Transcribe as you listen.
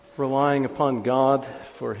Relying upon God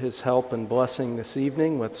for His help and blessing this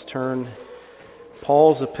evening, let's turn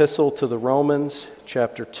Paul's epistle to the Romans,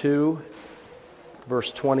 chapter 2,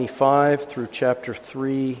 verse 25 through chapter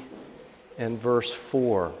 3 and verse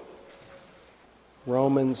 4.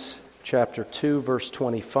 Romans chapter 2, verse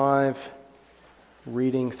 25,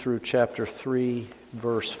 reading through chapter 3,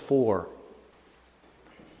 verse 4.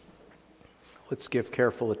 Let's give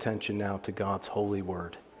careful attention now to God's holy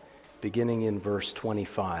word, beginning in verse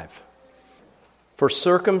 25. For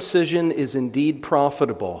circumcision is indeed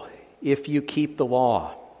profitable if you keep the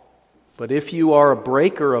law. But if you are a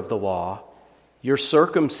breaker of the law, your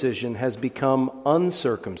circumcision has become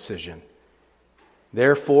uncircumcision.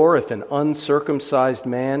 Therefore, if an uncircumcised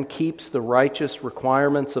man keeps the righteous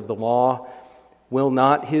requirements of the law, will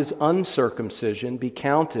not his uncircumcision be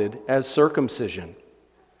counted as circumcision?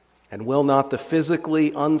 And will not the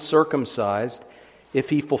physically uncircumcised, if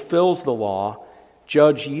he fulfills the law,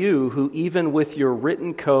 judge you who even with your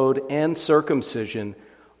written code and circumcision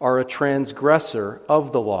are a transgressor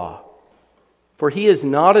of the law? For he is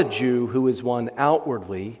not a Jew who is one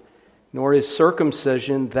outwardly, nor is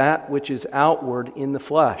circumcision that which is outward in the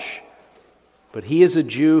flesh. But he is a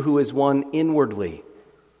Jew who is one inwardly,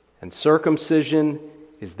 and circumcision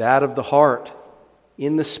is that of the heart,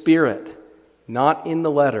 in the spirit, not in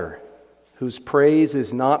the letter, whose praise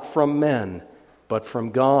is not from men, but from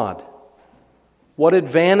God. What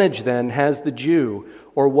advantage then has the Jew,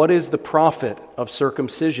 or what is the profit of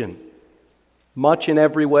circumcision? Much in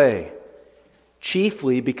every way,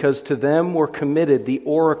 chiefly because to them were committed the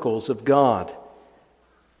oracles of God.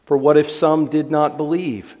 For what if some did not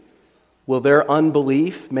believe? Will their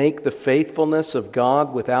unbelief make the faithfulness of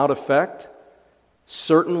God without effect?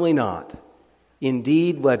 Certainly not.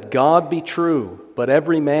 Indeed, let God be true, but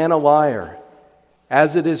every man a liar,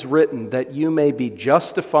 as it is written, that you may be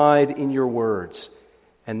justified in your words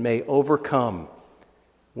and may overcome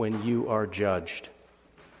when you are judged.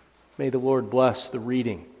 May the Lord bless the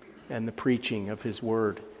reading and the preaching of His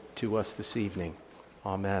word to us this evening.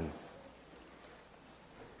 Amen.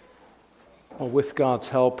 Well, with God's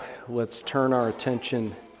help, let's turn our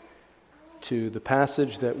attention to the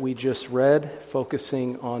passage that we just read,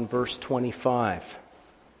 focusing on verse 25.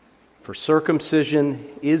 For circumcision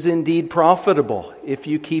is indeed profitable if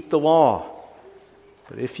you keep the law.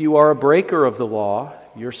 But if you are a breaker of the law,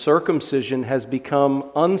 your circumcision has become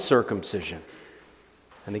uncircumcision.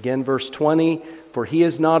 And again, verse 20, for he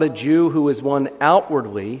is not a Jew who is one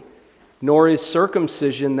outwardly, nor is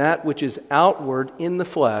circumcision that which is outward in the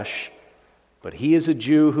flesh, but he is a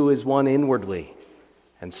Jew who is one inwardly.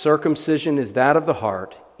 And circumcision is that of the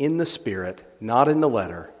heart, in the spirit, not in the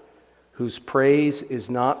letter, whose praise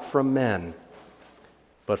is not from men,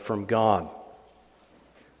 but from God.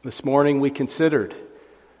 This morning we considered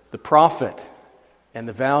the profit and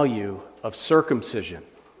the value of circumcision.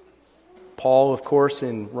 Paul, of course,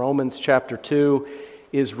 in Romans chapter 2,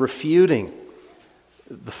 is refuting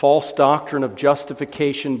the false doctrine of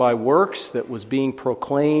justification by works that was being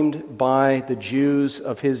proclaimed by the Jews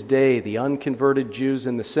of his day, the unconverted Jews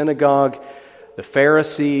in the synagogue, the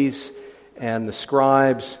Pharisees, and the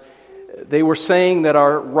scribes. They were saying that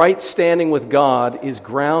our right standing with God is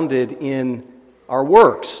grounded in our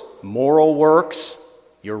works, moral works,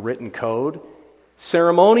 your written code,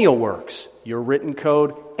 ceremonial works, your written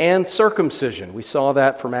code, and circumcision. We saw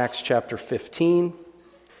that from Acts chapter 15.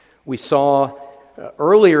 We saw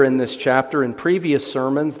earlier in this chapter, in previous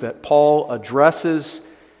sermons, that Paul addresses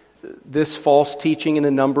this false teaching in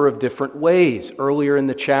a number of different ways. Earlier in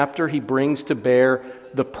the chapter, he brings to bear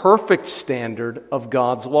the perfect standard of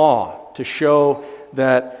God's law to show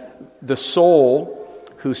that the soul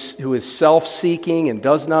who is self-seeking and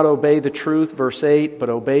does not obey the truth, verse 8, but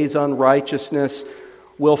obeys unrighteousness,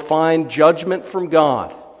 will find judgment from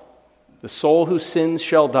God. The soul who sins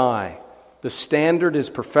shall die. The standard is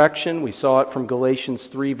perfection. We saw it from Galatians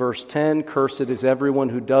 3, verse 10. Cursed is everyone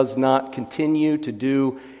who does not continue to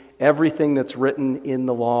do everything that's written in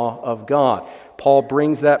the law of God. Paul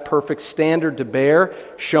brings that perfect standard to bear,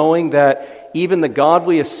 showing that even the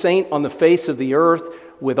godliest saint on the face of the earth,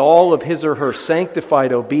 with all of his or her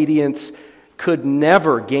sanctified obedience, could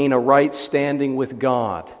never gain a right standing with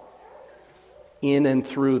God in and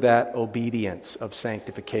through that obedience of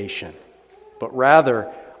sanctification. But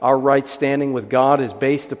rather, our right standing with God is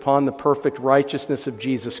based upon the perfect righteousness of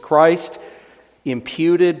Jesus Christ,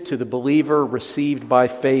 imputed to the believer, received by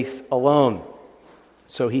faith alone.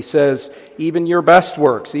 So he says, even your best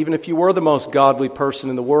works, even if you were the most godly person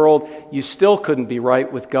in the world, you still couldn't be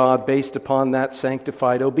right with God based upon that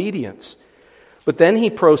sanctified obedience. But then he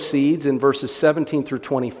proceeds in verses 17 through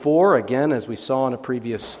 24, again, as we saw in a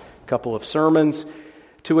previous couple of sermons,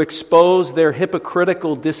 to expose their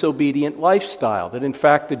hypocritical, disobedient lifestyle. That in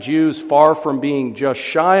fact the Jews, far from being just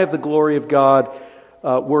shy of the glory of God,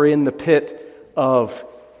 were in the pit of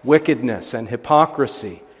wickedness and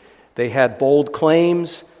hypocrisy. They had bold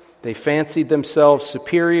claims. They fancied themselves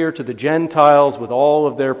superior to the Gentiles with all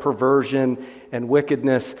of their perversion and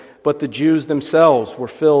wickedness. But the Jews themselves were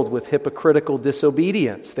filled with hypocritical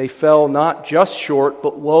disobedience. They fell not just short,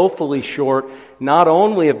 but woefully short, not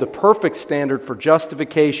only of the perfect standard for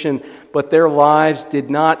justification, but their lives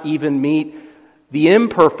did not even meet the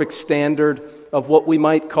imperfect standard of what we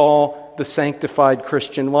might call the sanctified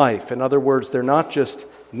Christian life. In other words, they're not just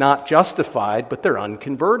not justified, but they're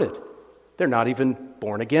unconverted. They're not even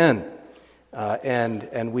born again.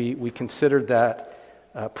 And we considered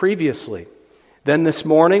that previously. Then this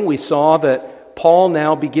morning we saw that Paul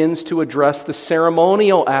now begins to address the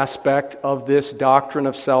ceremonial aspect of this doctrine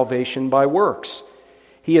of salvation by works.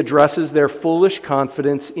 He addresses their foolish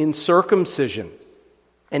confidence in circumcision.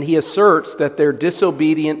 And he asserts that their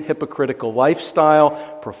disobedient, hypocritical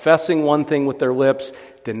lifestyle, professing one thing with their lips,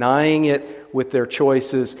 denying it with their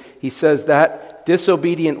choices, he says that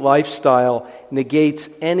disobedient lifestyle negates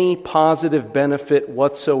any positive benefit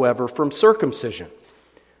whatsoever from circumcision.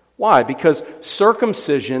 Why? Because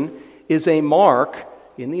circumcision is a mark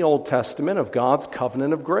in the Old Testament of God's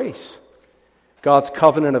covenant of grace. God's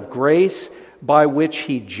covenant of grace by which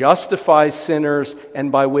He justifies sinners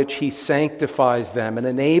and by which He sanctifies them and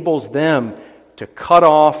enables them to cut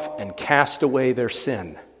off and cast away their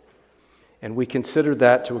sin. And we considered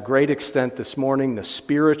that to a great extent this morning, the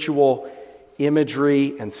spiritual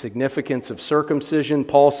imagery and significance of circumcision.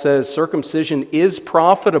 Paul says circumcision is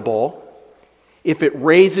profitable if it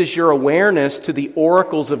raises your awareness to the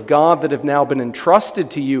oracles of God that have now been entrusted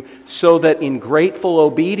to you, so that in grateful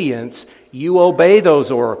obedience you obey those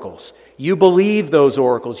oracles. You believe those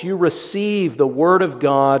oracles. You receive the Word of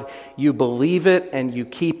God. You believe it and you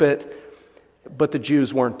keep it. But the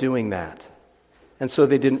Jews weren't doing that. And so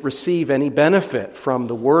they didn't receive any benefit from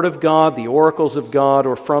the Word of God, the oracles of God,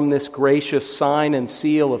 or from this gracious sign and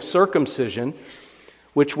seal of circumcision,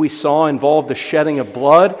 which we saw involved the shedding of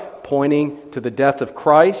blood, pointing to the death of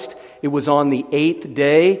Christ. It was on the 8th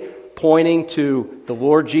day, pointing to the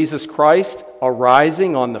Lord Jesus Christ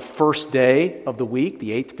arising on the first day of the week.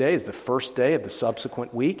 The 8th day is the first day of the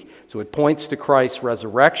subsequent week. So it points to Christ's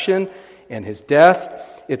resurrection and His death.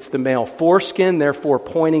 It's the male foreskin, therefore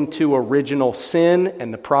pointing to original sin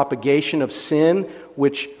and the propagation of sin,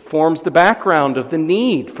 which forms the background of the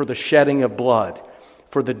need for the shedding of blood,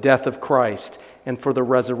 for the death of Christ, and for the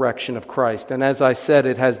resurrection of Christ. And as I said,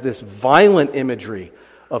 it has this violent imagery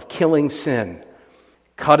of killing sin,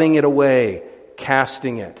 cutting it away,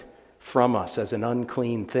 casting it from us as an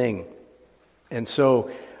unclean thing. And so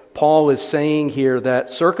Paul is saying here that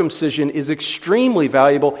circumcision is extremely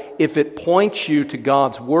valuable if it points you to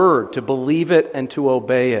God's Word, to believe it and to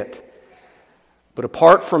obey it. But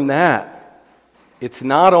apart from that, it's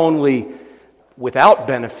not only without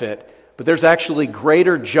benefit, but there's actually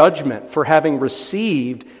greater judgment for having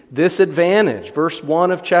received this advantage. Verse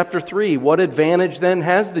 1 of chapter 3, what advantage then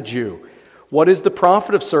has the Jew? What is the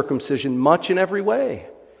profit of circumcision? Much in every way.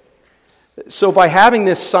 So by having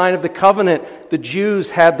this sign of the covenant, the Jews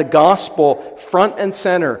had the gospel front and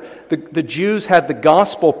center. The Jews had the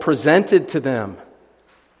gospel presented to them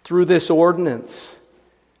through this ordinance.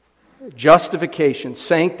 Justification,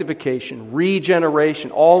 sanctification,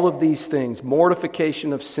 regeneration, all of these things,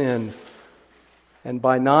 mortification of sin. And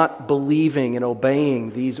by not believing and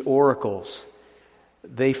obeying these oracles,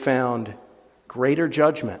 they found greater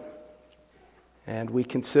judgment. And we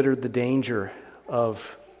considered the danger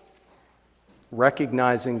of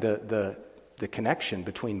recognizing the connection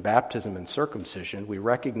between baptism and circumcision. We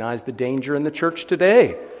recognize the danger in the church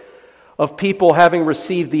today of people having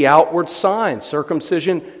received the outward sign,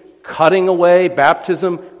 circumcision cutting away,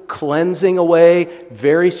 baptism cleansing away.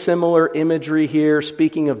 Very similar imagery here,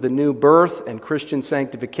 speaking of the new birth and Christian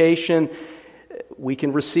sanctification. We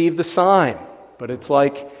can receive the sign, but it's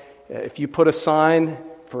like if you put a sign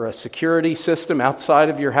for a security system outside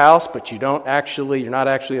of your house, but you're not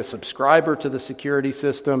actually a subscriber to the security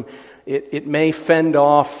system, it may fend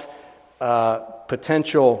off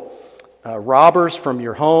potential robbers from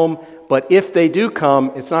your home, but if they do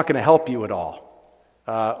come, it's not going to help you at all.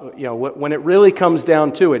 When it really comes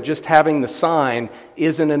down to it, just having the sign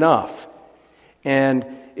isn't enough. And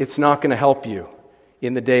it's not going to help you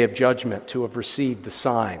in the day of judgment to have received the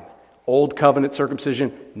sign. Old covenant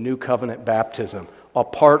circumcision, new covenant baptism.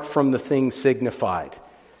 Apart from the things signified,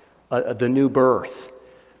 the new birth,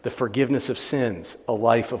 the forgiveness of sins, a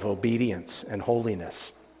life of obedience and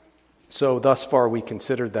holiness. So thus far we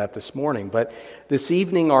considered that this morning. But this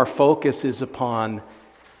evening our focus is upon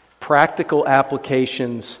practical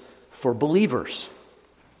applications for believers.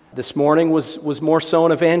 This morning was more so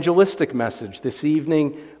an evangelistic message. This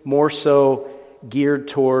evening, more so geared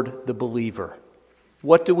toward the believer.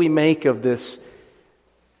 What do we make of this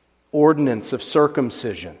ordinance of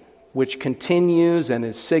circumcision, which continues and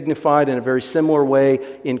is signified in a very similar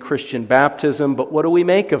way in Christian baptism? But what do we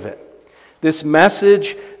make of it? This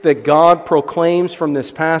message that God proclaims from this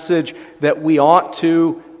passage, that we ought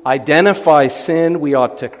to identify sin, we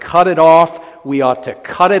ought to cut it off, we ought to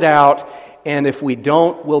cut it out, and if we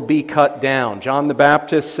don't, we'll be cut down. John the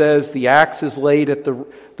Baptist says the axe is laid at the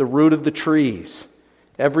root of the trees.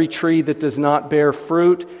 Every tree that does not bear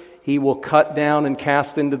fruit, he will cut down and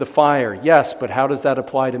cast into the fire. Yes, but how does that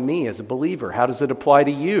apply to me as a believer? How does it apply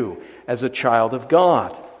to you as a child of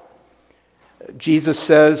God? Jesus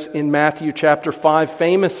says in Matthew chapter 5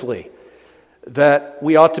 famously that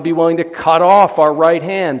we ought to be willing to cut off our right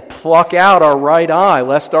hand, pluck out our right eye,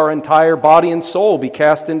 lest our entire body and soul be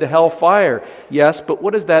cast into hell fire. Yes, but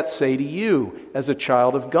what does that say to you as a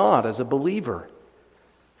child of God, as a believer?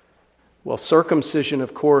 Well, circumcision,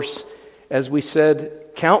 of course, as we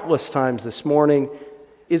said countless times this morning,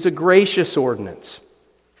 is a gracious ordinance.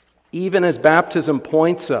 Even as baptism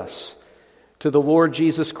points us to the Lord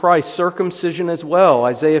Jesus Christ, circumcision as well.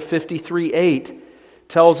 Isaiah 53:8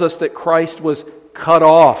 tells us that Christ was cut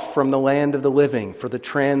off from the land of the living. For the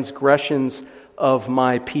transgressions of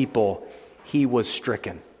my people, he was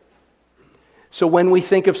stricken. So when we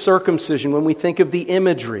think of circumcision, when we think of the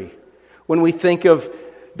imagery, when we think of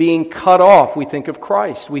being cut off, we think of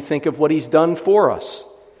Christ. We think of what he's done for us.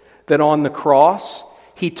 That on the cross,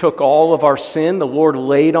 he took all of our sin. The Lord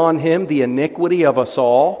laid on him the iniquity of us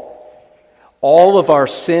all. All of our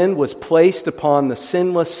sin was placed upon the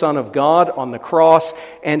sinless Son of God on the cross,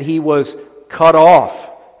 and he was cut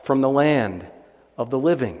off from the land of the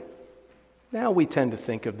living. Now we tend to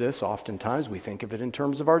think of this, oftentimes we think of it in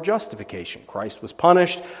terms of our justification. Christ was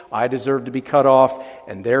punished, I deserve to be cut off,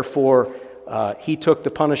 and therefore he took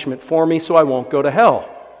the punishment for me, so I won't go to hell.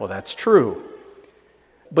 Well, that's true.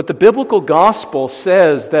 But the biblical gospel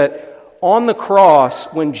says that on the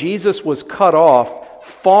cross, when Jesus was cut off,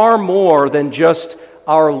 far more than just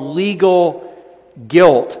our legal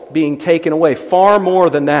guilt being taken away, far more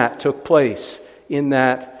than that took place in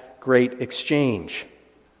that great exchange.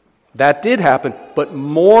 That did happen, but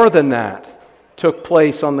more than that took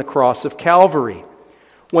place on the cross of Calvary.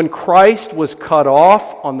 When Christ was cut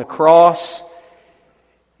off on the cross,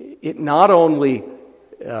 it not only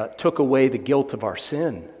took away the guilt of our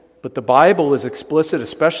sin, but the Bible is explicit,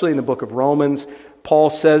 especially in the book of Romans. Paul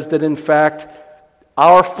says that in fact,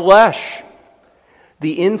 our flesh,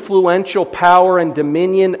 the influential power and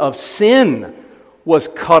dominion of sin, was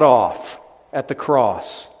cut off at the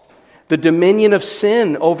cross. The dominion of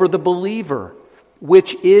sin over the believer,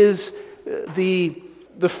 which is the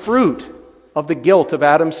fruit of the guilt of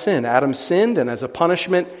Adam's sin. Adam sinned, and as a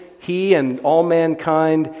punishment, he and all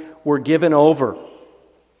mankind were given over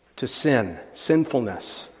to sin,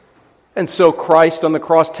 sinfulness. And so Christ on the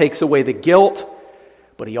cross takes away the guilt,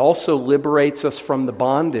 but he also liberates us from the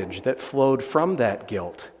bondage that flowed from that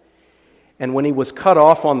guilt. And when he was cut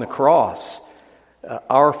off on the cross,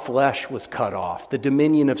 our flesh was cut off. The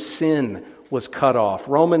dominion of sin was cut off.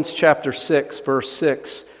 Romans chapter 6, verse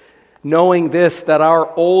 6, knowing this, that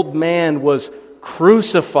our old man was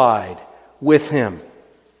crucified with him,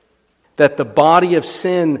 that the body of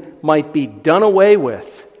sin might be done away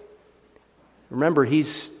with. Remember,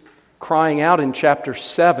 he's crying out in chapter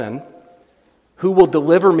 7, who will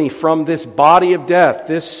deliver me from this body of death,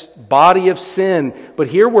 this body of sin? But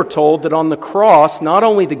here we're told that on the cross, not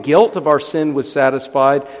only the guilt of our sin was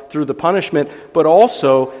satisfied through the punishment, but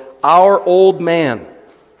also our old man,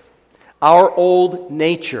 our old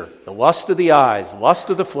nature, the lust of the eyes, lust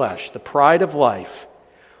of the flesh, the pride of life,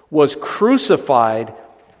 was crucified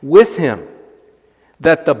with him,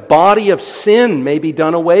 that the body of sin may be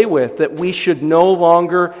done away with, that we should no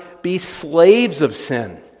longer be slaves of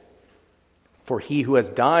sin. For he who has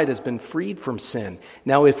died has been freed from sin.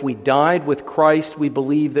 Now, if we died with Christ, we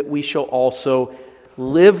believe that we shall also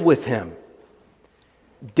live with him.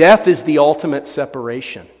 Death is the ultimate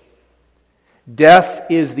separation. Death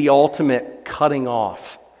is the ultimate cutting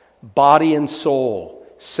off. Body and soul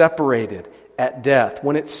separated at death.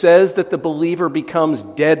 When it says that the believer becomes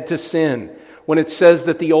dead to sin, when it says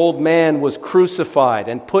that the old man was crucified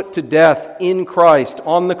and put to death in Christ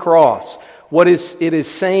on the cross, what it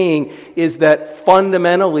is saying is that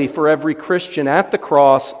fundamentally for every Christian at the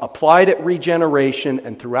cross, applied at regeneration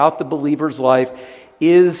and throughout the believer's life,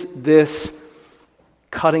 is this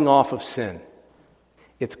cutting off of sin.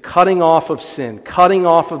 It's cutting off of sin, cutting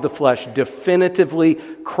off of the flesh. Definitively,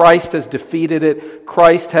 Christ has defeated it.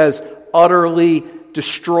 Christ has utterly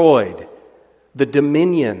destroyed the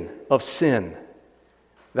dominion of sin.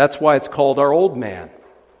 That's why it's called our old man.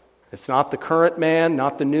 It's not the current man,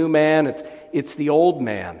 not the new man. It's the old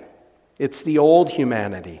man. It's the old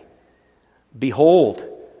humanity. Behold,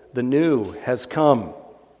 the new has come.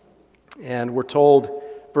 And we're told,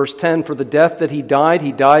 verse 10, for the death that he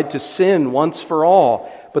died to sin once for all.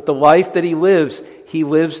 But the life that he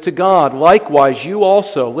lives to God. Likewise, you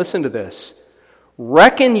also, listen to this,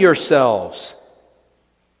 reckon yourselves.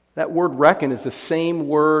 That word reckon is the same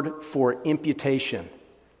word for imputation.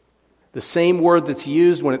 The same word that's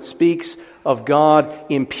used when it speaks of God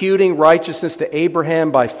imputing righteousness to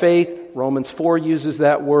Abraham by faith. Romans 4 uses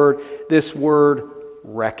that word. This word,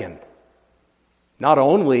 reckon. Not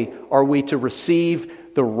only are we to receive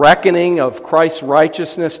the reckoning of Christ's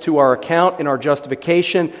righteousness to our account in our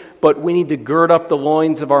justification, but we need to gird up the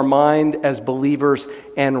loins of our mind as believers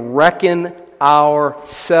and reckon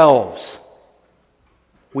ourselves.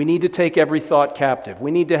 We need to take every thought captive.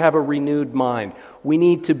 We need to have a renewed mind. We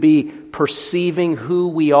need to be perceiving who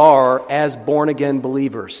we are as born-again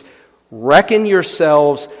believers. Reckon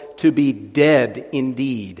yourselves to be dead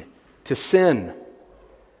indeed to sin.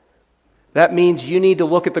 That means you need to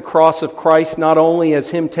look at the cross of Christ not only as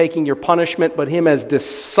Him taking your punishment, but Him as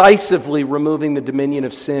decisively removing the dominion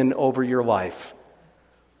of sin over your life.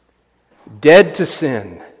 Dead to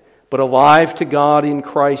sin, but alive to God in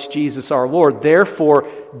Christ Jesus our Lord. Therefore,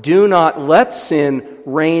 do not let sin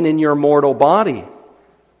reign in your mortal body.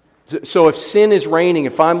 So if sin is reigning,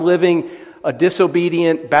 if I'm living a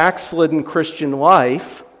disobedient, backslidden Christian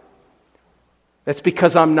life, that's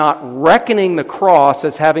because I'm not reckoning the cross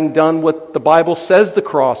as having done what the Bible says the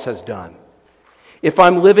cross has done. If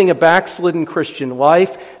I'm living a backslidden Christian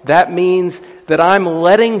life, that means that I'm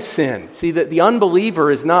letting sin. See, that the unbeliever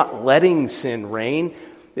is not letting sin reign.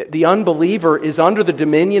 The unbeliever is under the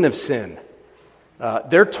dominion of sin.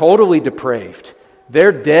 They're totally depraved.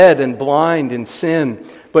 They're dead and blind in sin.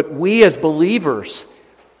 But we as believers,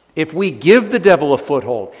 if we give the devil a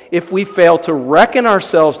foothold, if we fail to reckon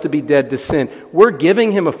ourselves to be dead to sin, we're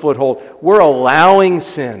giving him a foothold. We're allowing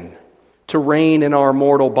sin to reign in our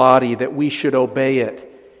mortal body, that we should obey it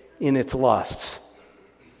in its lusts.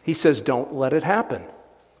 He says, don't let it happen.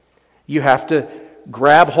 You have to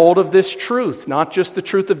grab hold of this truth, not just the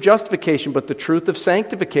truth of justification, but the truth of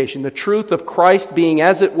sanctification, the truth of Christ being,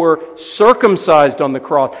 as it were, circumcised on the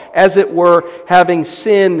cross, as it were, having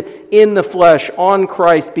sin in the flesh on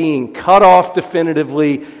Christ, being cut off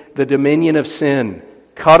definitively, the dominion of sin,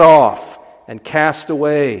 cut off and cast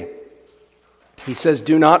away. He says,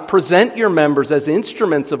 do not present your members as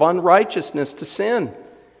instruments of unrighteousness to sin.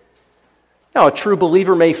 Now, a true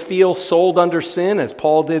believer may feel sold under sin, as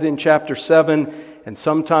Paul did in chapter 7, and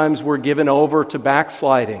sometimes we're given over to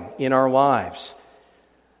backsliding in our lives.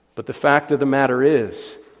 But the fact of the matter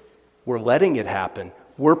is, we're letting it happen.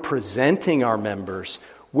 We're presenting our members.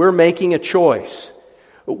 We're making a choice.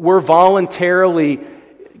 We're voluntarily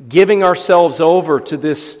giving ourselves over to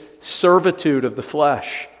this servitude of the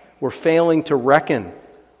flesh. We're failing to reckon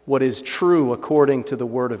what is true according to the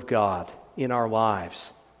Word of God in our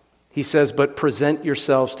lives. He says, but present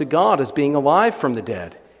yourselves to God as being alive from the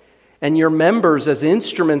dead, and your members as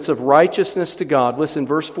instruments of righteousness to God. Listen,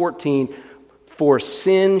 verse 14, for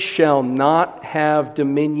sin shall not have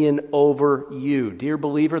dominion over you. Dear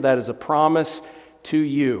believer, that is a promise to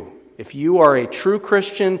you. If you are a true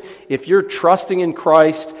Christian, if you're trusting in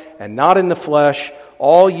Christ and not in the flesh,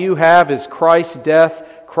 all you have is Christ's death,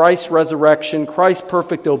 Christ's resurrection, Christ's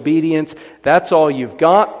perfect obedience. That's all you've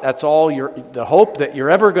got. That's all the hope that you're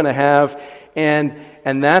ever going to have. And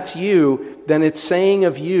that's you. Then it's saying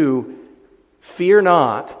of you, fear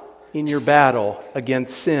not in your battle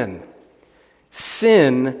against sin.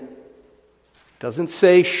 Sin doesn't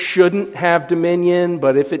say shouldn't have dominion,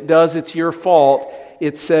 but if it does, it's your fault.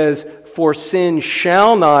 It says, for sin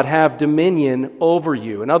shall not have dominion over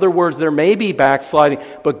you. In other words, there may be backsliding,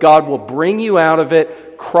 but God will bring you out of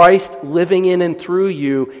it. Christ living in and through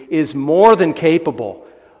you is more than capable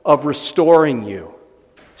of restoring you.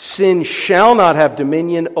 Sin shall not have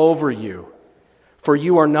dominion over you, for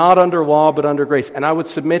you are not under law but under grace. And I would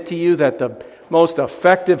submit to you that the most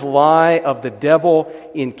effective lie of the devil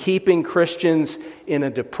in keeping Christians in a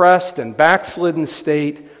depressed and backslidden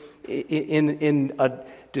state, in a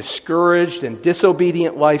discouraged and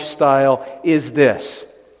disobedient lifestyle, is this,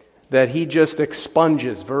 that he just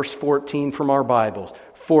expunges verse 14 from our Bibles.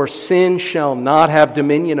 For sin shall not have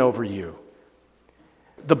dominion over you.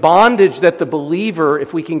 The bondage that the believer,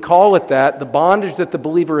 if we can call it that, the bondage that the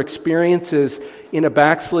believer experiences in a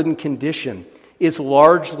backslidden condition is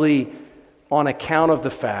largely on account of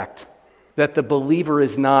the fact that the believer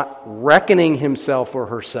is not reckoning himself or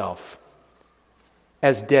herself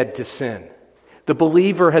as dead to sin. The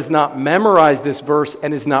believer has not memorized this verse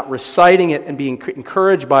and is not reciting it and being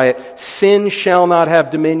encouraged by it. Sin shall not have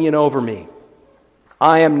dominion over me.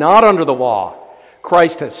 I am not under the law.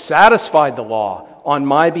 Christ has satisfied the law on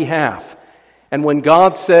my behalf. And when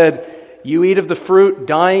God said, you eat of the fruit,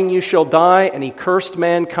 dying you shall die, and He cursed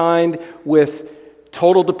mankind with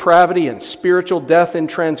total depravity and spiritual death in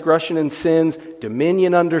transgression and sins,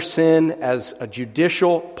 dominion under sin as a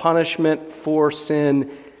judicial punishment for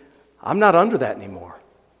sin, I'm not under that anymore.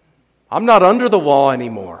 I'm not under the law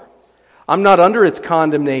anymore. I'm not under its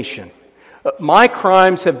condemnation. My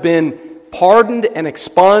crimes have been pardoned and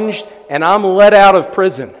expunged, and I'm let out of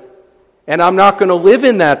prison. And I'm not going to live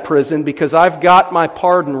in that prison because I've got my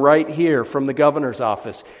pardon right here from the governor's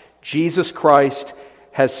office. Jesus Christ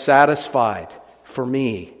has satisfied for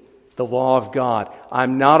me the law of God.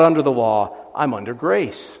 I'm not under the law. I'm under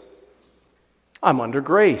grace. I'm under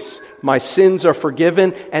grace. My sins are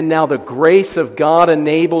forgiven, and now the grace of God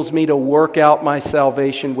enables me to work out my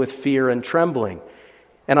salvation with fear and trembling.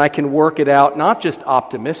 And I can work it out not just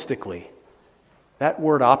optimistically. That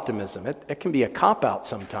word optimism, it can be a cop-out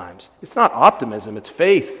sometimes. It's not optimism, it's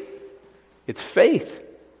faith. It's faith.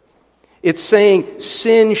 It's saying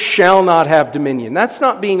sin shall not have dominion. That's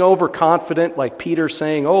not being overconfident like Peter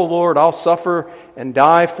saying, oh Lord, I'll suffer and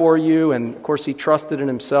die for you. And of course he trusted in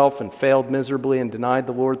himself and failed miserably and denied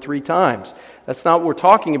the Lord 3 times. That's not what we're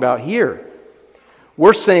talking about here.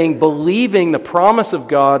 We're saying believing the promise of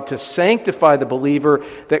God to sanctify the believer,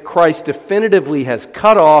 that Christ definitively has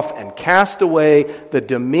cut off and cast away the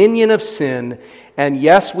dominion of sin. And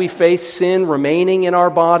yes, we face sin remaining in our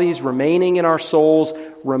bodies, remaining in our souls,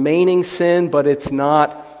 remaining sin, but it's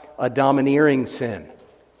not a domineering sin.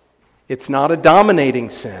 It's not a dominating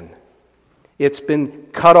sin. It's been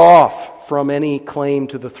cut off from any claim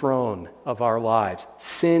to the throne of our lives.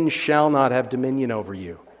 Sin shall not have dominion over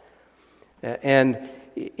you. And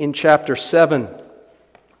in chapter 7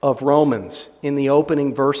 of Romans, in the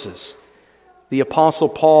opening verses, the Apostle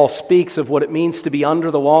Paul speaks of what it means to be under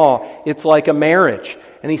the law. It's like a marriage.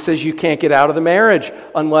 And he says you can't get out of the marriage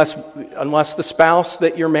unless the spouse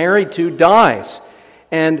that you're married to dies.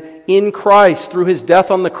 And in Christ, through His death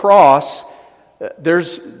on the cross,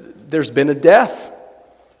 there's been a death.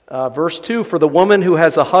 Verse 2, for the woman who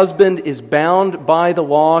has a husband is bound by the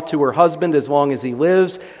law to her husband as long as he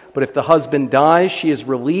lives. But if the husband dies, she is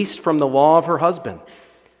released from the law of her husband.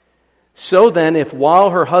 So then, if while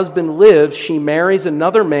her husband lives, she marries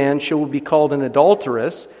another man, she will be called an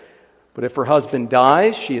adulteress. But if her husband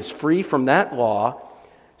dies, she is free from that law,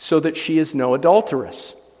 so that she is no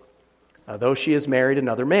adulteress, though she has married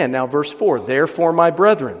another man. Now, verse 4, therefore, my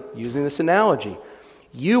brethren, using this analogy,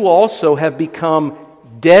 you also have become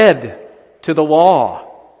dead to the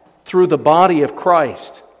law through the body of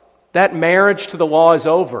Christ. That marriage to the law is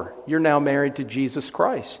over. You're now married to Jesus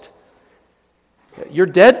Christ. You're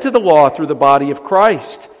dead to the law through the body of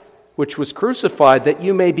Christ, which was crucified, that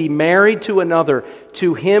you may be married to another,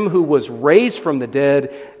 to Him who was raised from the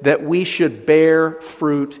dead, that we should bear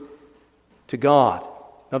fruit to God.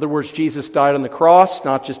 In other words, Jesus died on the cross,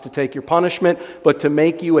 not just to take your punishment, but to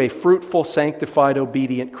make you a fruitful, sanctified,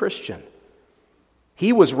 obedient Christian.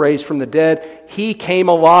 He was raised from the dead. He came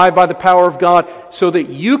alive by the power of God so that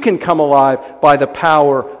you can come alive by the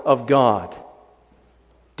power of God.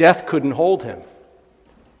 Death couldn't hold Him.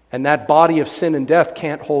 And that body of sin and death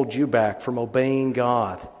can't hold you back from obeying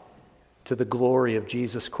God to the glory of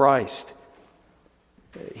Jesus Christ.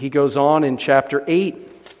 He goes on in chapter 8,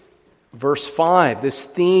 verse 5, this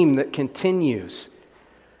theme that continues.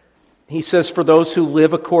 He says, for those who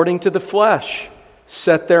live according to the flesh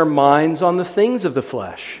set their minds on the things of the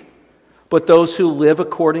flesh, but those who live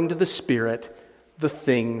according to the Spirit, the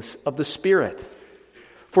things of the Spirit.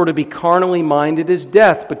 For to be carnally minded is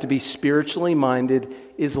death, but to be spiritually minded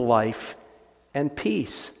is life and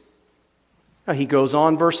peace. Now he goes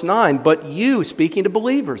on, verse 9, but you, speaking to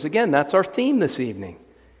believers, again, that's our theme this evening,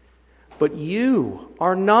 but you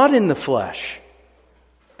are not in the flesh,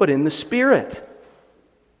 but in the Spirit,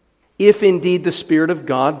 if indeed the Spirit of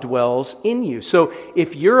God dwells in you. So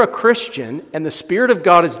if you're a Christian and the Spirit of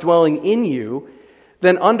God is dwelling in you,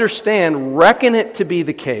 then understand, reckon it to be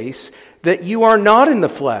the case that you are not in the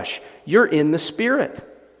flesh, you're in the Spirit.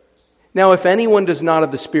 Now, if anyone does not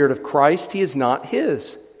have the Spirit of Christ, he is not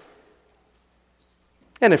his.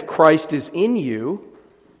 And if Christ is in you,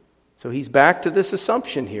 so he's back to this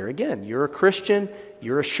assumption here. Again, you're a Christian,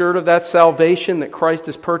 You're assured of that salvation that Christ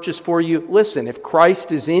has purchased for you. Listen, if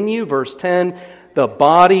Christ is in you, verse 10, the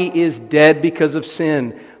body is dead because of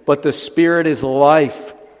sin, but the Spirit is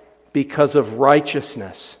life because of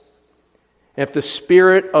righteousness. If the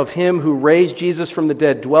Spirit of Him who raised Jesus from the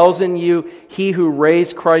dead dwells in you, He who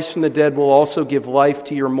raised Christ from the dead will also give life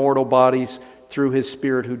to your mortal bodies through His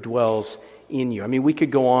Spirit who dwells in you. I mean, we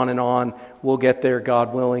could go on and on. We'll get there,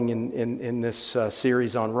 God willing, in this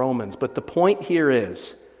series on Romans. But the point here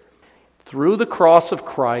is, through the cross of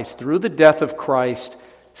Christ, through the death of Christ,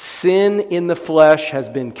 sin in the flesh has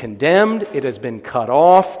been condemned, it has been cut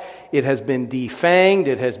off, it has been defanged,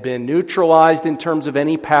 it has been neutralized in terms of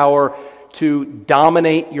any power to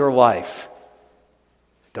dominate your life.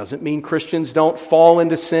 Doesn't mean Christians don't fall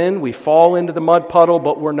into sin. We fall into the mud puddle,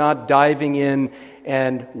 but we're not diving in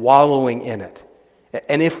and wallowing in it.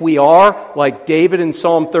 And if we are, like David in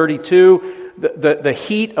Psalm 32, the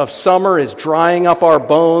heat of summer is drying up our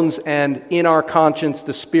bones, and in our conscience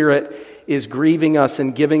the Spirit is grieving us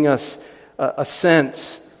and giving us a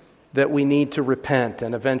sense that we need to repent,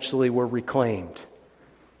 and eventually we're reclaimed.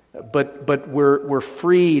 But we're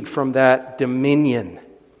freed from that dominion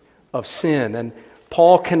of sin. And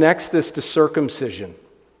Paul connects this to circumcision.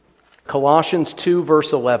 Colossians 2,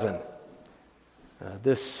 verse 11.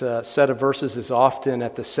 This set of verses is often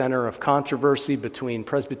at the center of controversy between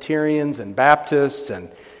Presbyterians and Baptists,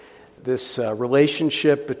 and this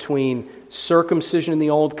relationship between circumcision in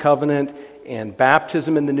the Old Covenant and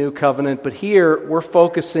baptism in the New Covenant. But here we're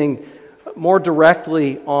focusing more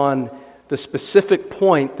directly on the specific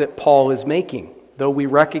point that Paul is making, though we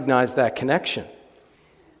recognize that connection.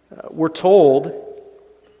 We're told,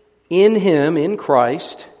 in Him, in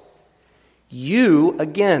Christ, you,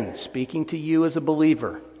 again, speaking to you as a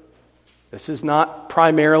believer. This is not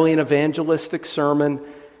primarily an evangelistic sermon,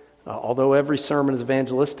 although every sermon is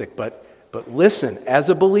evangelistic, but listen, as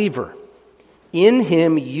a believer, in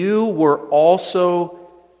Him you were also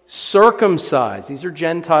circumcised. These are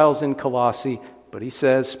Gentiles in Colossae, but he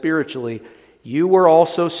says spiritually, you were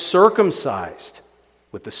also circumcised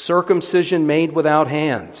with the circumcision made without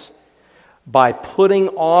hands, by putting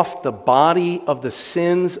off the body of the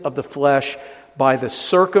sins of the flesh by the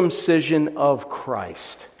circumcision of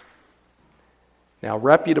Christ. Now,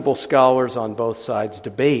 reputable scholars on both sides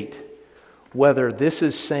debate whether this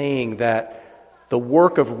is saying that the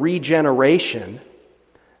work of regeneration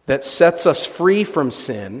that sets us free from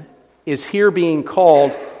sin is here being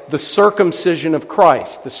called the circumcision of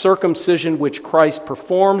Christ, the circumcision which Christ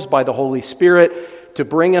performs by the Holy Spirit to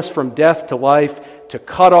bring us from death to life, to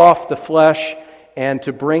cut off the flesh, and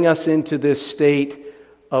to bring us into this state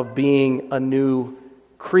of being a new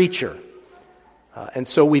creature. And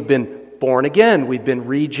so we've been born again, we've been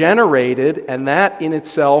regenerated, and that in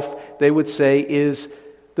itself, they would say, is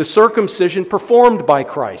the circumcision performed by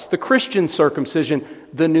Christ, the Christian circumcision,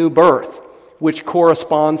 the new birth, which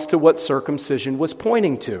corresponds to what circumcision was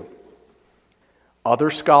pointing to.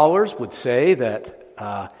 Other scholars would say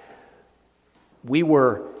that we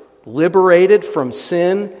were liberated from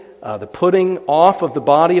sin, the putting off of the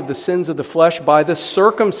body of the sins of the flesh by the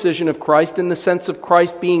circumcision of Christ, in the sense of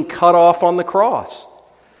Christ being cut off on the cross.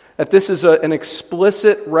 That this is an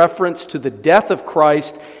explicit reference to the death of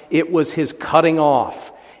Christ. It was His cutting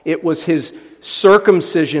off. It was His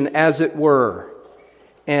circumcision, as it were.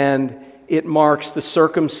 And it marks the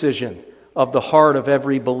circumcision of the heart of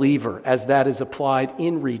every believer, as that is applied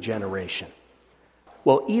in regeneration.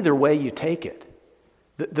 Well, either way you take it,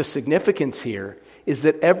 the significance here is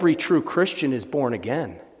that every true Christian is born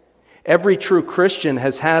again. Every true Christian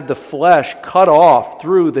has had the flesh cut off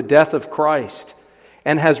through the death of Christ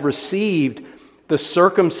and has received the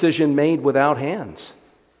circumcision made without hands.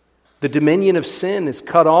 The dominion of sin is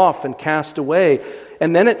cut off and cast away.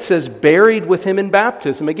 And then it says, buried with Him in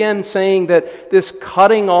baptism. Again, saying that this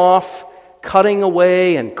cutting off, cutting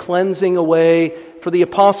away, and cleansing away, for the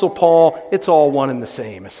Apostle Paul, it's all one and the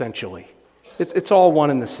same, essentially. It's all one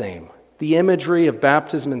and the same. The imagery of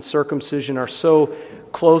baptism and circumcision are so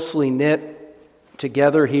closely knit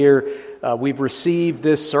together here. We've received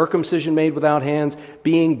this circumcision made without hands,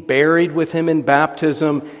 being buried with Him in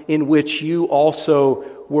baptism, in which you also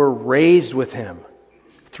were raised with Him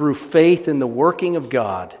through faith in the working of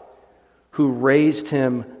God, who raised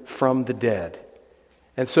Him from the dead.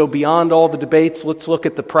 And so beyond all the debates, let's look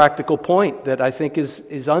at the practical point that I think is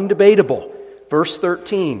undebatable. Verse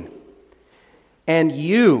 13. And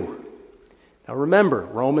you, now remember,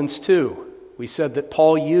 Romans 2, we said that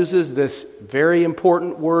Paul uses this very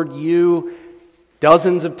important word, you,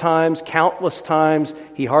 dozens of times, countless times.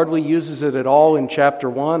 He hardly uses it at all in chapter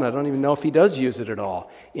 1. I don't even know if he does use it at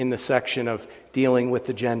all in the section of dealing with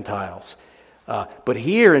the Gentiles. But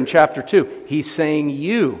here in chapter 2, he's saying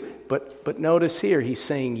you. But notice here, he's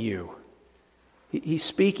saying you. He's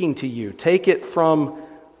speaking to you. Take it from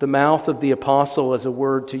the mouth of the apostle as a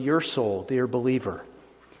word to your soul, dear believer.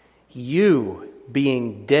 You,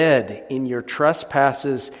 being dead in your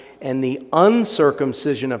trespasses and the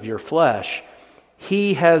uncircumcision of your flesh,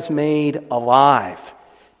 he has made alive,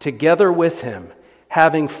 together with him,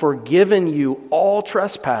 having forgiven you all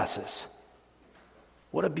trespasses.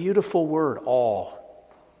 What a beautiful word, all.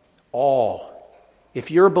 All.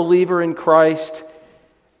 If you're a believer in Christ,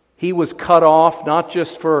 he was cut off not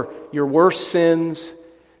just for your worst sins,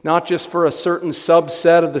 not just for a certain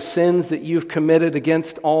subset of the sins that you've committed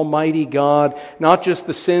against Almighty God, not just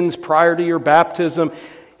the sins prior to your baptism.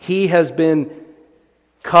 He has been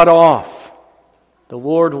cut off. The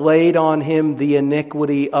Lord laid on him the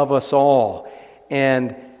iniquity of us all,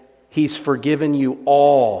 and he's forgiven you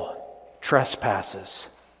all trespasses.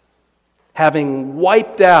 Having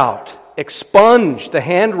wiped out, expunged the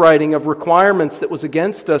handwriting of requirements that was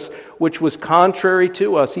against us, which was contrary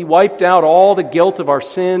to us. He wiped out all the guilt of our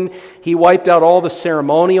sin. He wiped out all the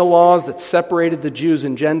ceremonial laws that separated the Jews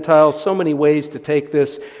and Gentiles. So many ways to take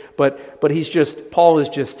this, but Paul is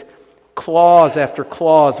just clause after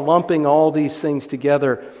clause, lumping all these things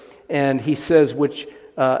together, and he says,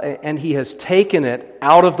 and he has taken it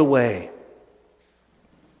out of the way.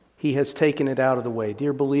 He has taken it out of the way.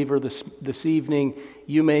 Dear believer, this evening,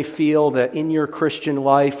 you may feel that in your Christian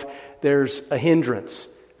life there's a hindrance.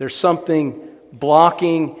 There's something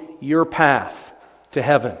blocking your path to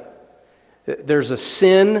heaven. There's a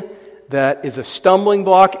sin that is a stumbling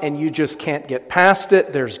block and you just can't get past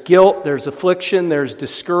it. There's guilt, there's affliction, there's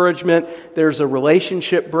discouragement, there's a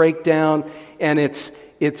relationship breakdown, and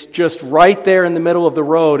it's just right there in the middle of the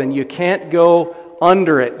road, and you can't go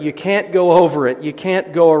under it, you can't go over it, you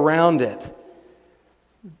can't go around it.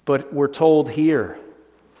 But we're told here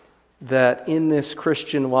that in this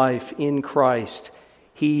Christian life, in Christ,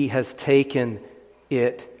 he has taken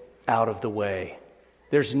it out of the way.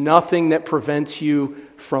 There's nothing that prevents you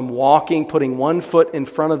from walking, putting one foot in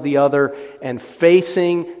front of the other, and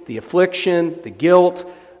facing the affliction, the guilt,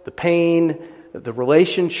 the pain, the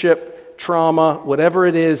relationship trauma, whatever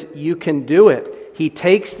it is, you can do it. He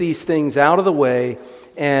takes these things out of the way,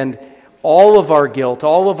 and all of our guilt,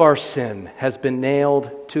 all of our sin has been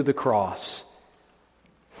nailed to the cross.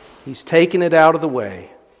 He's taken it out of the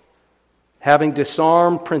way. Having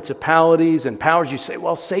disarmed principalities and powers, you say,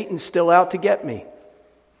 well, Satan's still out to get me.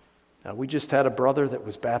 We just had a brother that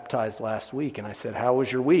was baptized last week, and I said, how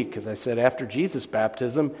was your week? Because I said, after Jesus'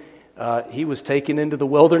 baptism, he was taken into the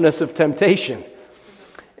wilderness of temptation.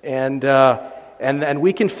 And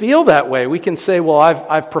we can feel that way. We can say, well,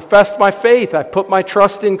 I've professed my faith, I've put my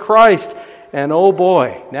trust in Christ, and oh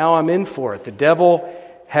boy, now I'm in for it. The devil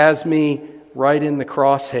has me right in the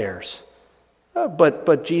crosshairs.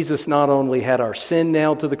 But Jesus not only had our sin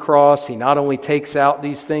nailed to the cross, he not only takes out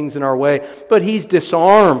these things in our way, but he's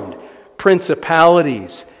disarmed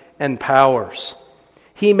principalities and powers.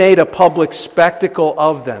 He made a public spectacle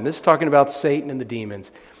of them. This is talking about Satan and the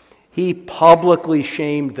demons. He publicly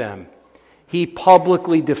shamed them. He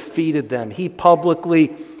publicly defeated them. He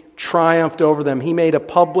publicly triumphed over them. He made a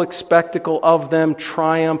public spectacle of them,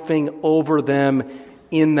 triumphing over them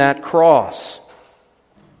in that cross.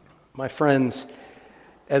 My friends,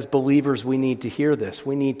 as believers, we need to hear this.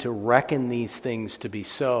 We need to reckon these things to be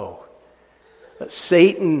so.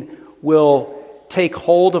 Satan will take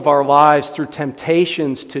hold of our lives through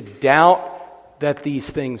temptations to doubt that these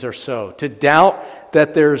things are so, to doubt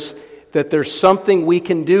that there's something we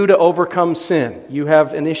can do to overcome sin. You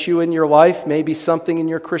have an issue in your life, maybe something in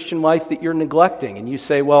your Christian life that you're neglecting, and you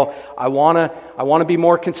say, well, I want to be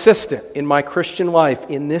more consistent in my Christian life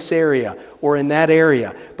in this area or in that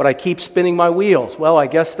area, but I keep spinning my wheels. Well, I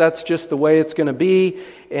guess that's just the way it's going to be,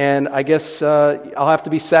 and I guess I'll have to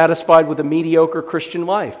be satisfied with a mediocre Christian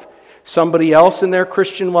life. Somebody else in their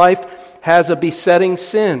Christian life has a besetting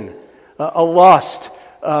sin, a lust,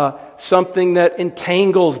 something that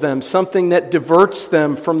entangles them, something that diverts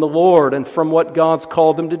them from the Lord and from what God's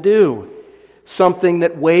called them to do, something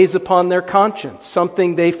that weighs upon their conscience,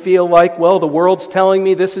 something they feel like, well, the world's telling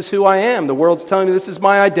me this is who I am, the world's telling me this is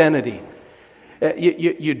my identity.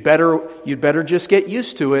 You'd better just get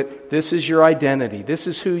used to it. This is your identity. This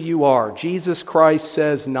is who you are. Jesus Christ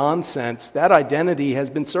says nonsense. That identity has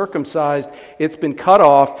been circumcised. It's been cut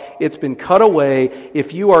off. It's been cut away.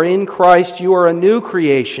 If you are in Christ, you are a new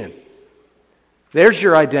creation. There's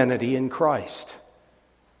your identity in Christ.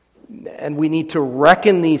 And we need to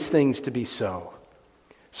reckon these things to be so.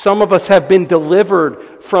 Some of us have been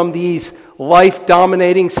delivered from these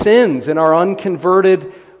life-dominating sins in our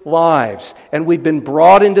unconverted lives, and we've been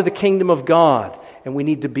brought into the kingdom of God, and we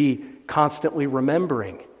need to be constantly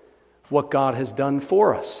remembering what God has done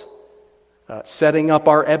for us. Setting up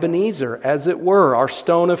our Ebenezer, as it were, our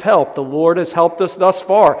stone of help. The Lord has helped us thus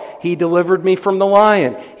far. He delivered me from the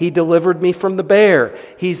lion. He delivered me from the bear.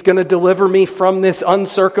 He's going to deliver me from this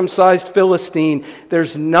uncircumcised Philistine.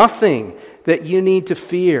 There's nothing that you need to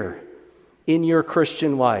fear in your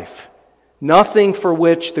Christian life. Nothing for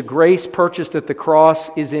which the grace purchased at the cross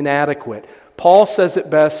is inadequate. Paul says it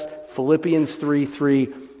best, Philippians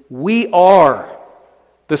 3:3, we are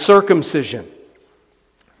the circumcision.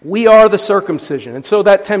 We are the circumcision. And so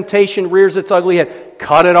that temptation rears its ugly head.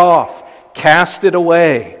 Cut it off. Cast it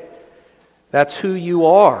away. That's who you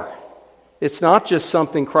are. It's not just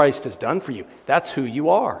something Christ has done for you. That's who you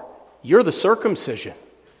are. You're the circumcision.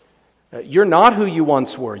 You're not who you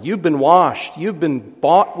once were. You've been washed. You've been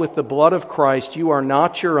bought with the blood of Christ. You are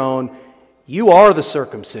not your own. You are the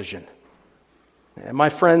circumcision. And my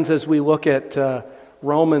friends, as we look at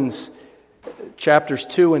Romans chapters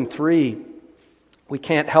 2 and 3, we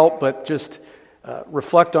can't help but just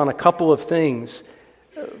reflect on a couple of things.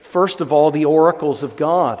 First of all, the oracles of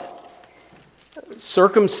God.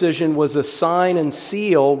 Circumcision was a sign and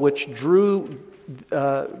seal which drew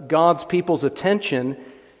God's people's attention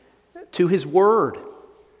to His Word.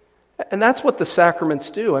 And that's what the sacraments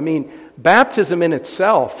do. I mean, baptism in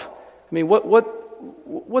itself, I mean,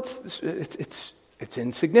 it's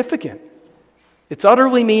insignificant. It's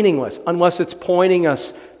utterly meaningless unless it's pointing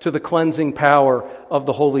us to the cleansing power of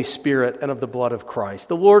the Holy Spirit and of the blood of Christ.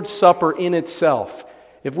 The Lord's Supper in itself,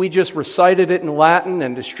 if we just recited it in Latin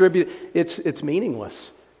and distribute it's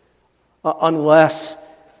meaningless unless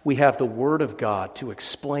we have the Word of God to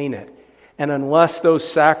explain it, and unless those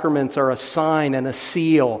sacraments are a sign and a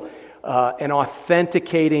seal, an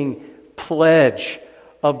authenticating pledge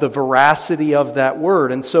of the veracity of that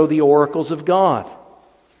Word. And so the oracles of God,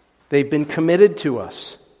 they've been committed to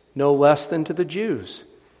us, no less than to the Jews.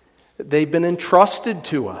 They've been entrusted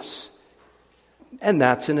to us, and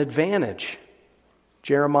that's an advantage.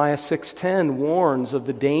 Jeremiah 6:10 warns of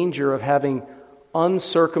the danger of having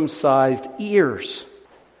uncircumcised ears.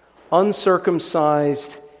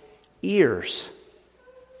 Uncircumcised ears.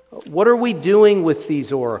 What are we doing with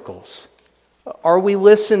these oracles? Are we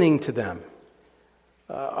listening to them?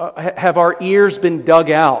 Have our ears been dug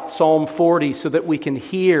out, Psalm 40, so that we can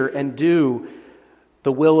hear and do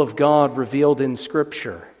the will of God revealed in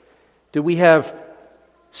Scripture? Do we have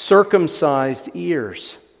circumcised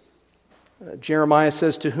ears? Jeremiah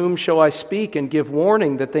says, "To whom shall I speak and give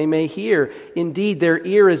warning that they may hear? Indeed, their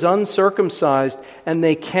ear is uncircumcised, and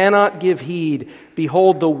they cannot give heed.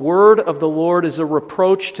 Behold, the word of the Lord is a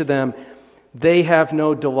reproach to them. They have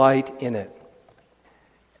no delight in it."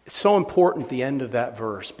 It's so important, the end of that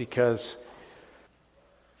verse, because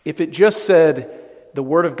if it just said the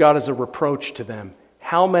Word of God is a reproach to them,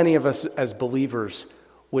 how many of us as believers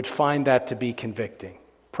would find that to be convicting?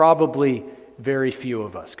 Probably very few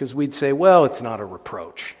of us, because we'd say, well, it's not a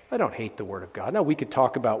reproach. I don't hate the Word of God. Now, we could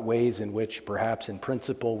talk about ways in which perhaps in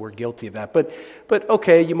principle we're guilty of that. But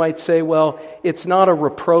okay, you might say, well, it's not a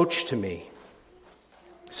reproach to me.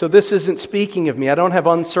 So this isn't speaking of me. I don't have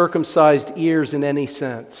uncircumcised ears in any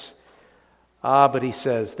sense. But he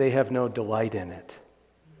says, they have no delight in it.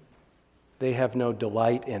 They have no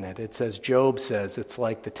delight in it. It's as Job says, it's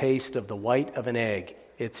like the taste of the white of an egg.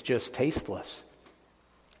 It's just tasteless.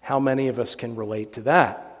 How many of us can relate to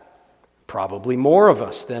that? Probably more of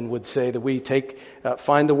us then would say that we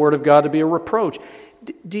find the Word of God to be a reproach.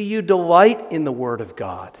 Do you delight in the Word of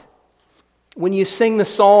God? When you sing the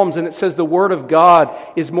Psalms and it says the Word of God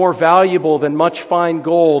is more valuable than much fine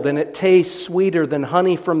gold and it tastes sweeter than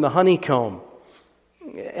honey from the honeycomb,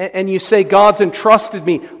 and you say, God's entrusted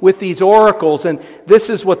me with these oracles, and this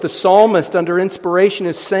is what the psalmist under inspiration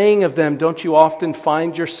is saying of them, don't you often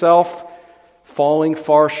find yourself falling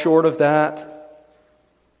far short of that?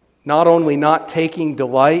 Not only not taking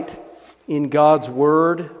delight in God's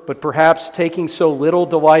Word, but perhaps taking so little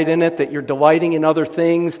delight in it that you're delighting in other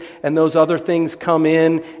things, and those other things come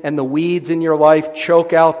in, and the weeds in your life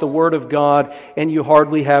choke out the Word of God, and you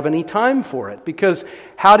hardly have any time for it. Because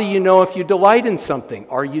how do you know if you delight in something?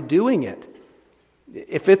 Are you doing it?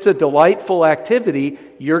 If it's a delightful activity,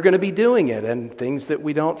 you're going to be doing it, and things that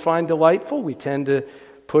we don't find delightful, we tend to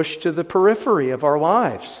push to the periphery of our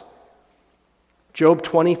lives. Job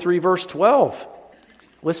 23, verse 12.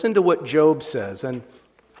 Listen to what Job says. And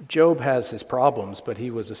Job has his problems, but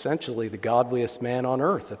he was essentially the godliest man on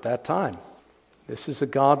earth at that time. This is a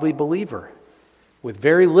godly believer with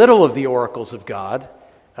very little of the oracles of God.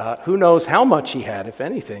 Who knows how much he had, if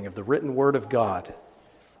anything, of the written Word of God.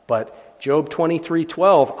 But Job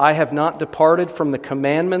 23:12, I have not departed from the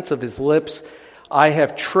commandments of his lips. I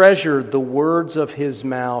have treasured the words of his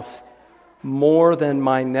mouth more than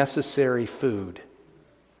my necessary food.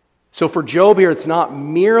 So for Job here, it's not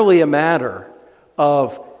merely a matter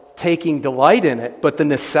of taking delight in it, but the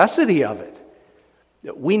necessity of it.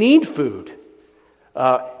 We need food.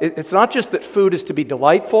 It's not just that food is to be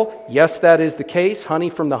delightful. Yes, that is the case, honey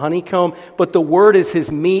from the honeycomb, but the word is his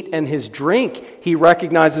meat and his drink. He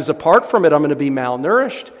recognizes apart from it, I'm going to be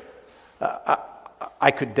malnourished.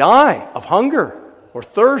 I could die of hunger or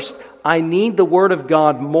thirst. I need the word of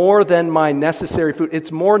God more than my necessary food.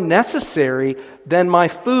 It's more necessary than my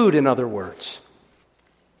food, in other words.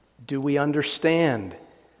 Do we understand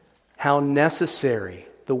how necessary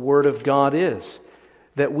the word of God is?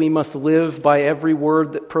 That we must live by every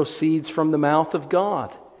word that proceeds from the mouth of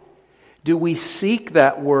God? Do we seek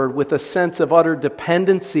that word with a sense of utter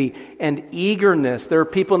dependency and eagerness? There are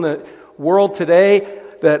people in the world today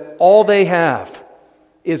that all they have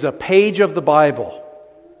is a page of the Bible.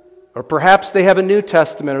 Or perhaps they have a New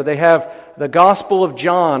Testament, or they have the Gospel of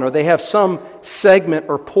John, or they have some segment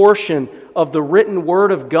or portion of the written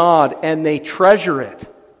Word of God, and they treasure it.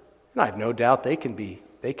 And I have no doubt they can be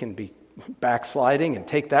backsliding and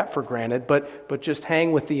take that for granted, but just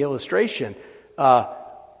hang with the illustration.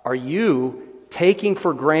 Are you taking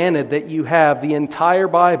for granted that you have the entire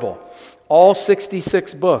Bible, all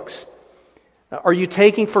 66 books? Are you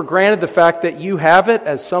taking for granted the fact that you have it,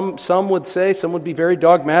 as some would say, some would be very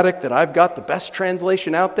dogmatic, that I've got the best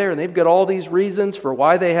translation out there, and they've got all these reasons for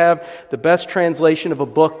why they have the best translation of a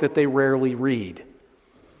book that they rarely read?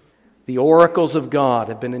 The oracles of God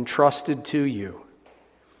have been entrusted to you.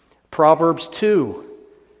 Proverbs 2,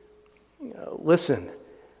 listen,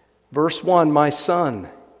 verse 1, my son,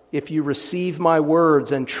 if you receive my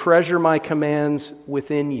words and treasure my commands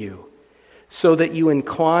within you, so that you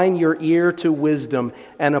incline your ear to wisdom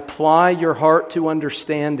and apply your heart to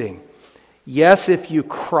understanding. Yes, if you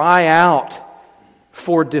cry out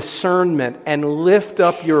for discernment and lift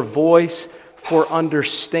up your voice for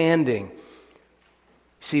understanding.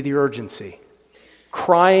 See the urgency.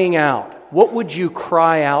 Crying out. What would you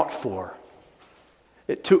cry out for?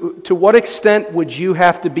 To what extent would you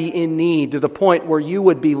have to be in need to the point where you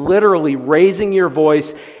would be literally raising your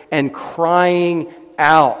voice and crying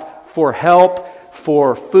out for help,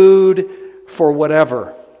 for food, for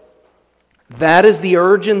whatever? That is the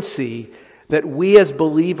urgency that we as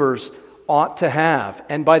believers ought to have.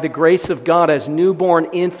 And by the grace of God, as newborn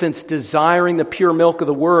infants desiring the pure milk of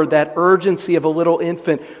the Word, that urgency of a little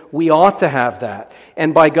infant, we ought to have that.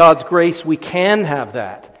 And by God's grace, we can have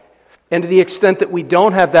that. And to the extent that we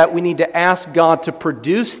don't have that, we need to ask God to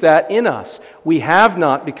produce that in us. We have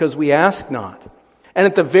not because we ask not. And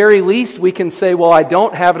at the very least, we can say, well, I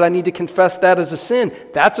don't have it, I need to confess that as a sin.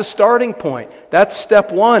 That's a starting point. That's step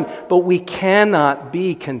one. But we cannot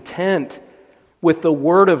be content with the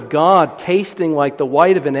Word of God tasting like the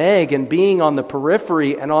white of an egg and being on the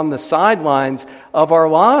periphery and on the sidelines of our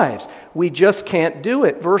lives. We just can't do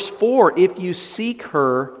it. Verse 4, if you seek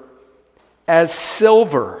her as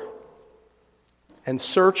silver and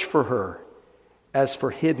search for her as for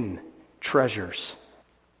hidden treasures.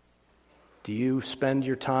 Do you spend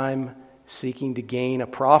your time seeking to gain a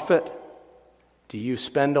profit? Do you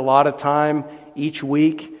spend a lot of time each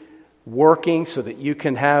week working so that you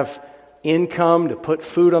can have income to put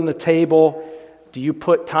food on the table? Do you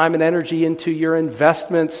put time and energy into your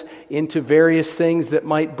investments, into various things that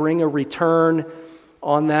might bring a return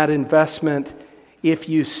on that investment? If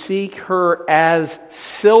you seek her as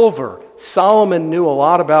silver, Solomon knew a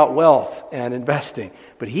lot about wealth and investing,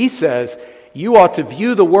 but he says, you ought to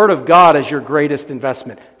view the Word of God as your greatest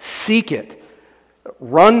investment. Seek it.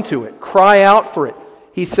 Run to it. Cry out for it.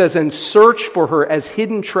 He says, and search for her as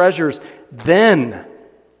hidden treasures. Then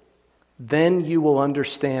you will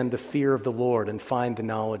understand the fear of the Lord and find the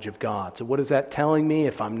knowledge of God. So what is that telling me?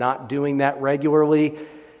 If I'm not doing that regularly,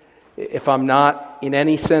 if I'm not in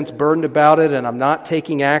any sense burdened about it, and I'm not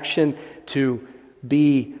taking action to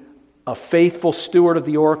be a faithful steward of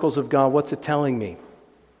the oracles of God, what's it telling me?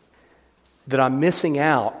 That I'm missing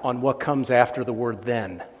out on what comes after the word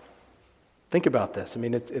then. Think about this. I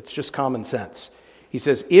mean, it's just common sense. He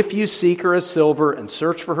says, if you seek her as silver and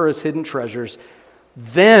search for her as hidden treasures,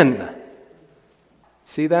 then,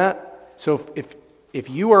 see that? So if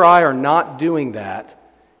you or I are not doing that,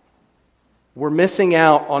 we're missing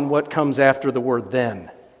out on what comes after the word then.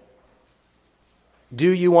 Do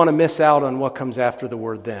you want to miss out on what comes after the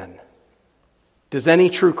word then? Does any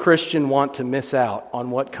true Christian want to miss out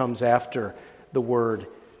on what comes after the word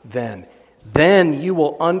then? Then you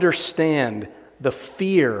will understand the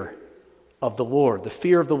fear of the Lord. The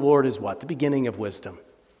fear of the Lord is what? The beginning of wisdom.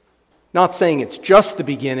 Not saying it's just the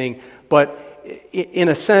beginning, but in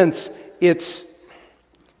a sense, it's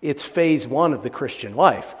phase one of the Christian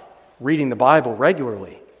life. Reading the Bible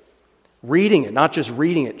regularly. Reading it, not just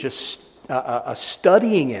reading it, just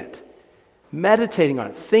studying it, meditating on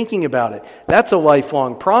it, thinking about it. That's a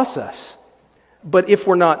lifelong process. But if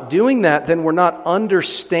we're not doing that, then we're not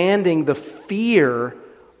understanding the fear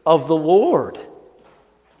of the Lord.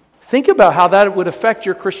 Think about how that would affect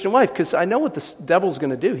your Christian life, because I know what the devil's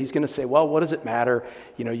going to do. He's going to say, well, what does it matter?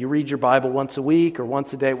 You read your Bible once a week or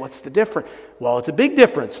once a day. What's the difference? Well, it's a big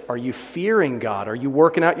difference. Are you fearing God? Are you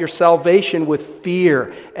working out your salvation with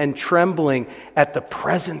fear and trembling at the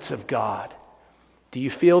presence of God? Do you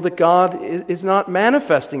feel that God is not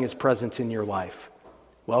manifesting His presence in your life?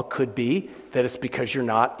 Well, it could be that it's because you're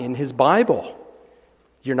not in His Bible.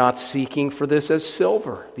 You're not seeking for this as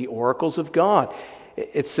silver, the oracles of God.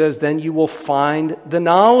 It says, then you will find the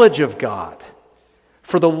knowledge of God.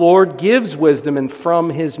 For the Lord gives wisdom, and from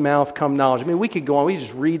His mouth come knowledge. I mean, we could go on. We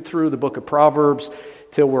just read through the book of Proverbs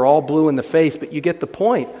till we're all blue in the face, but you get the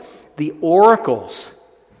point. The oracles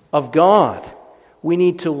of God. We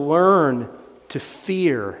need to learn to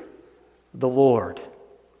fear the Lord.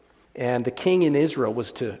 And the king in Israel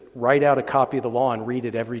was to write out a copy of the law and read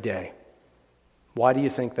it every day. Why do you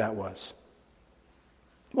think that was?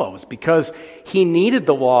 Well, it was because he needed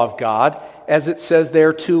the law of God, as it says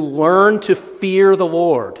there, to learn to fear the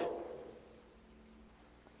Lord.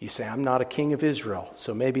 You say, I'm not a king of Israel,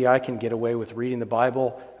 so maybe I can get away with reading the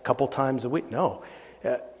Bible a couple times a week. No.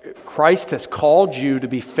 Christ has called you to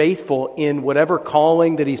be faithful in whatever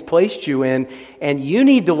calling that He's placed you in, and you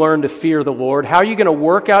need to learn to fear the Lord. How are you going to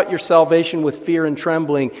work out your salvation with fear and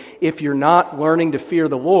trembling if you're not learning to fear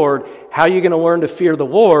the Lord? How are you going to learn to fear the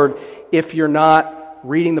Lord if you're not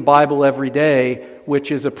reading the Bible every day,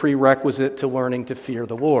 which is a prerequisite to learning to fear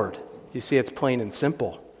the Lord? You see, it's plain and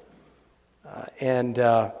simple. And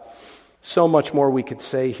so much more we could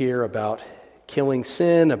say here about killing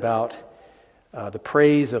sin, about the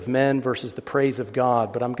praise of men versus the praise of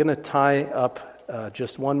God. But I'm going to tie up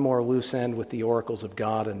just one more loose end with the oracles of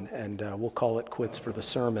God, and we'll call it quits for the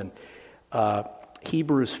sermon.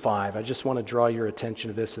 Hebrews 5. I just want to draw your attention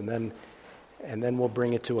to this, and then we'll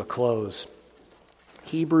bring it to a close.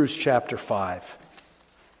 Hebrews chapter 5.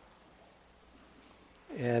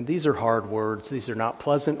 And these are hard words. These are not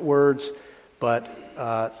pleasant words, but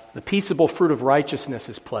the peaceable fruit of righteousness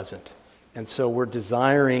is pleasant. And so we're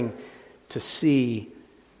desiring to see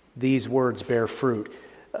these words bear fruit.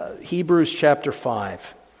 Hebrews chapter 5,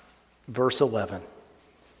 verse 11.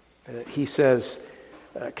 He says,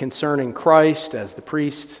 concerning Christ as the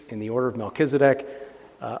priest in the order of Melchizedek,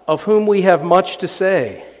 of whom we have much to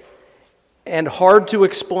say and hard to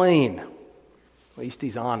explain. At least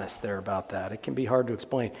he's honest there about that. It can be hard to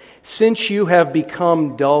explain. Since you have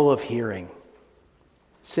become dull of hearing.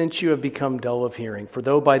 Since you have become dull of hearing. For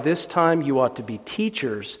though by this time you ought to be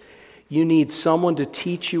teachers, you need someone to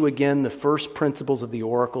teach you again the first principles of the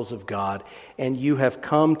oracles of God, and you have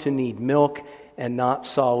come to need milk and not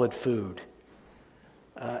solid food.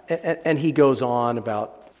 And he goes on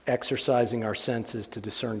about exercising our senses to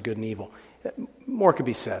discern good and evil. More could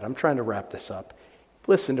be said. I'm trying to wrap this up.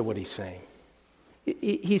 Listen to what he's saying.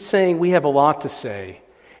 He's saying we have a lot to say,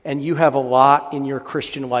 and you have a lot in your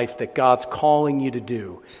Christian life that God's calling you to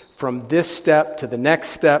do, from this step to the next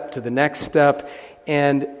step to the next step.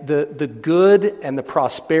 And the good and the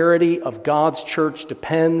prosperity of God's church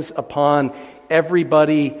depends upon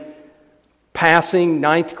everybody passing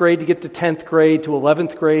 9th grade to get to 10th grade, to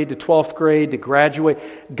 11th grade, to 12th grade, to graduate.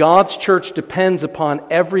 God's church depends upon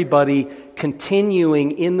everybody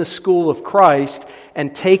continuing in the school of Christ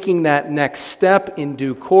and taking that next step in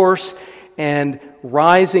due course and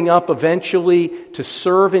rising up eventually to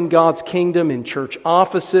serve in God's kingdom in church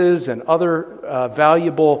offices and other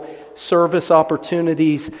valuable service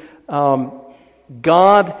opportunities.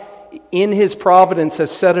 God, in His providence,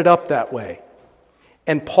 has set it up that way.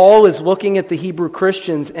 And Paul is looking at the Hebrew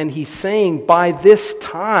Christians and he's saying, by this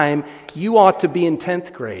time, you ought to be in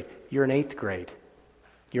 10th grade. You're in 8th grade.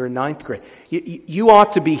 You're in 9th grade. You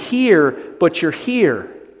ought to be here, but you're here.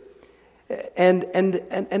 And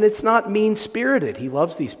it's not mean-spirited. He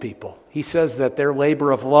loves these people. He says that their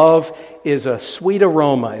labor of love is a sweet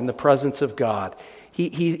aroma in the presence of God.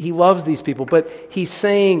 He loves these people, but he's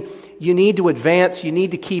saying you need to advance, you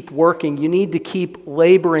need to keep working, you need to keep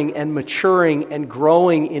laboring and maturing and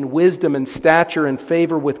growing in wisdom and stature and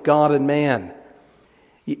favor with God and man.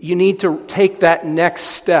 You need to take that next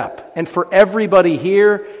step. And for everybody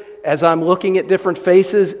here, as I'm looking at different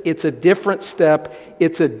faces, it's a different step,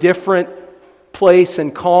 it's a different place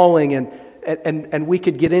and calling. And and we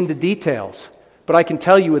could get into details, but I can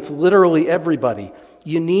tell you it's literally everybody.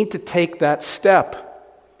 You need to take that step.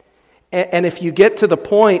 And if you get to the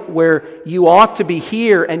point where you ought to be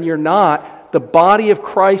here and you're not, the body of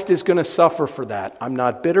Christ is going to suffer for that. I'm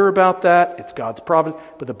not bitter about that. It's God's providence.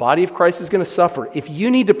 But the body of Christ is going to suffer. If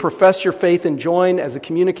you need to profess your faith and join as a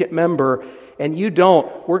communicant member and you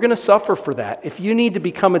don't, we're going to suffer for that. If you need to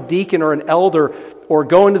become a deacon or an elder or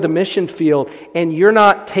go into the mission field and you're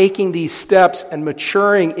not taking these steps and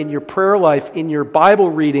maturing in your prayer life, in your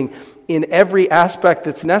Bible reading, in every aspect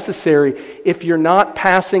that's necessary, if you're not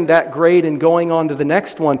passing that grade and going on to the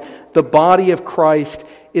next one, the body of Christ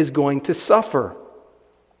is going to suffer.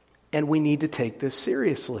 And we need to take this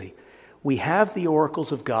seriously. We have the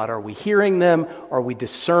oracles of God. Are we hearing them? Are we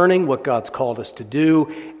discerning what God's called us to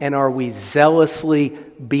do? And are we zealously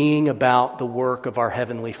being about the work of our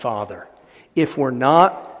Heavenly Father? If we're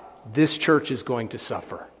not, this church is going to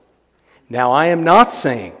suffer. Now, I am not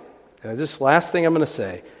saying, this last thing I'm going to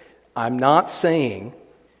say, I'm not saying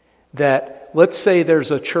that, let's say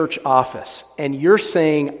there's a church office, and you're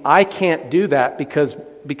saying, I can't do that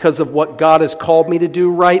because of what God has called me to do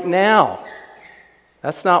right now.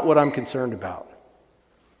 That's not what I'm concerned about.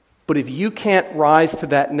 But if you can't rise to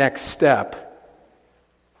that next step,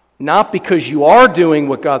 not because you are doing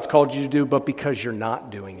what God's called you to do, but because you're not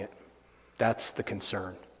doing it, that's the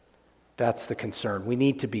concern. That's the concern. We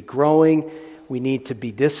need to be growing, we need to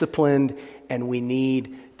be disciplined, and we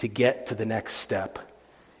need to get to the next step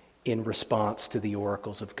in response to the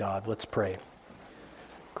oracles of God. Let's pray.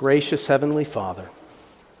 Gracious Heavenly Father,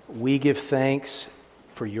 we give thanks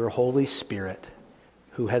for your Holy Spirit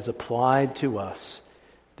who has applied to us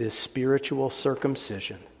this spiritual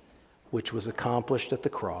circumcision which was accomplished at the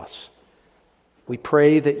cross. We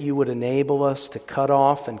pray that you would enable us to cut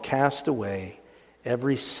off and cast away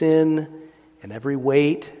every sin and every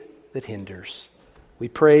weight that hinders. We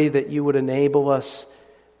pray that you would enable us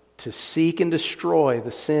to seek and destroy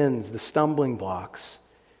the sins, the stumbling blocks,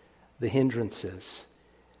 the hindrances,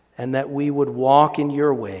 and that we would walk in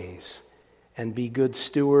your ways and be good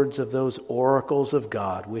stewards of those oracles of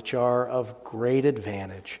God, which are of great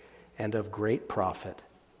advantage and of great profit.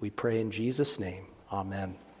 We pray in Jesus' name. Amen.